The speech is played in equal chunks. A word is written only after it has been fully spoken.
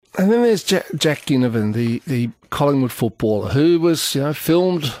And then there's Jack Ginnivan, the Collingwood footballer, who was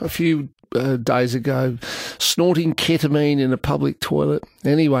filmed a few days ago snorting ketamine in a public toilet.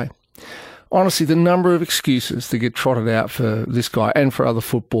 Anyway, honestly, the number of excuses that get trotted out for this guy and for other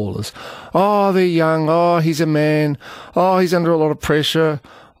footballers. Oh, they're young. Oh, he's a man. Oh, he's under a lot of pressure.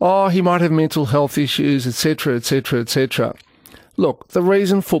 Oh, he might have mental health issues, etc., etc., etc. Look, the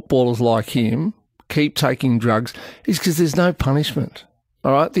reason footballers like him keep taking drugs is because there's no punishment.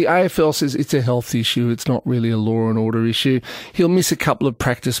 All right, the AFL says it's a health issue. It's not really a law and order issue. He'll miss a couple of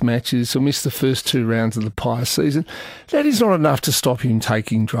practice matches. He'll miss the first 2 rounds of the Pies season. That is not enough to stop him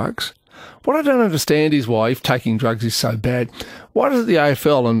taking drugs. What I don't understand is why, if taking drugs is so bad, why does the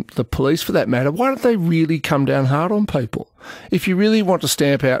AFL and the police, for that matter, why don't they really come down hard on people? If you really want to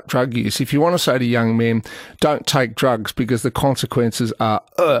stamp out drug use, if you want to say to young men, don't take drugs because the consequences are,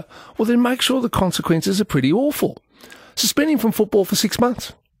 well, then make sure the consequences are pretty awful. Suspend him from football for 6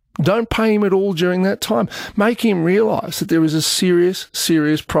 months. Don't pay him at all during that time. Make him realise that there is a serious,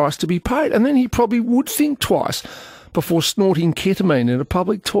 serious price to be paid. And then he probably would think twice before snorting ketamine in a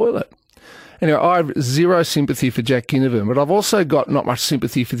public toilet. Anyway, I have zero sympathy for Jack Ginnivan, but I've also got not much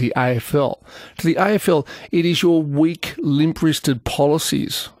sympathy for the AFL. To the AFL, it is your weak, limp-wristed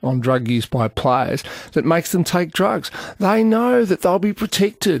policies on drug use by players that makes them take drugs. They know that they'll be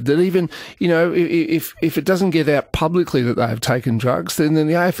protected, that even, if it doesn't get out publicly that they have taken drugs, then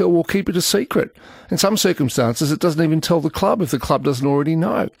the AFL will keep it a secret. In some circumstances, it doesn't even tell the club if the club doesn't already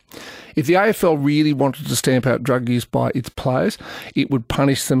know. If the AFL really wanted to stamp out drug use by its players, it would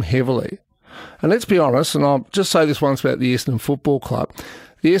punish them heavily. And let's be honest, and I'll just say this once about the Essendon Football Club.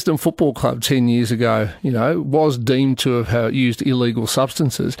 The Essendon Football Club 10 years ago, was deemed to have used illegal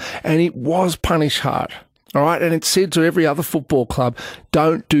substances, and it was punished hard. All right, and it said to every other football club,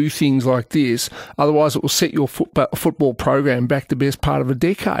 don't do things like this, otherwise it will set your football program back the best part of a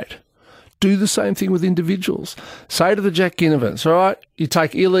decade. Do the same thing with individuals. Say to the Jack Ginnivans, all right, you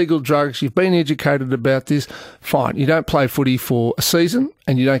take illegal drugs, you've been educated about this, fine. You don't play footy for a season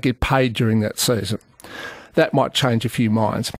and you don't get paid during that season. That might change a few minds.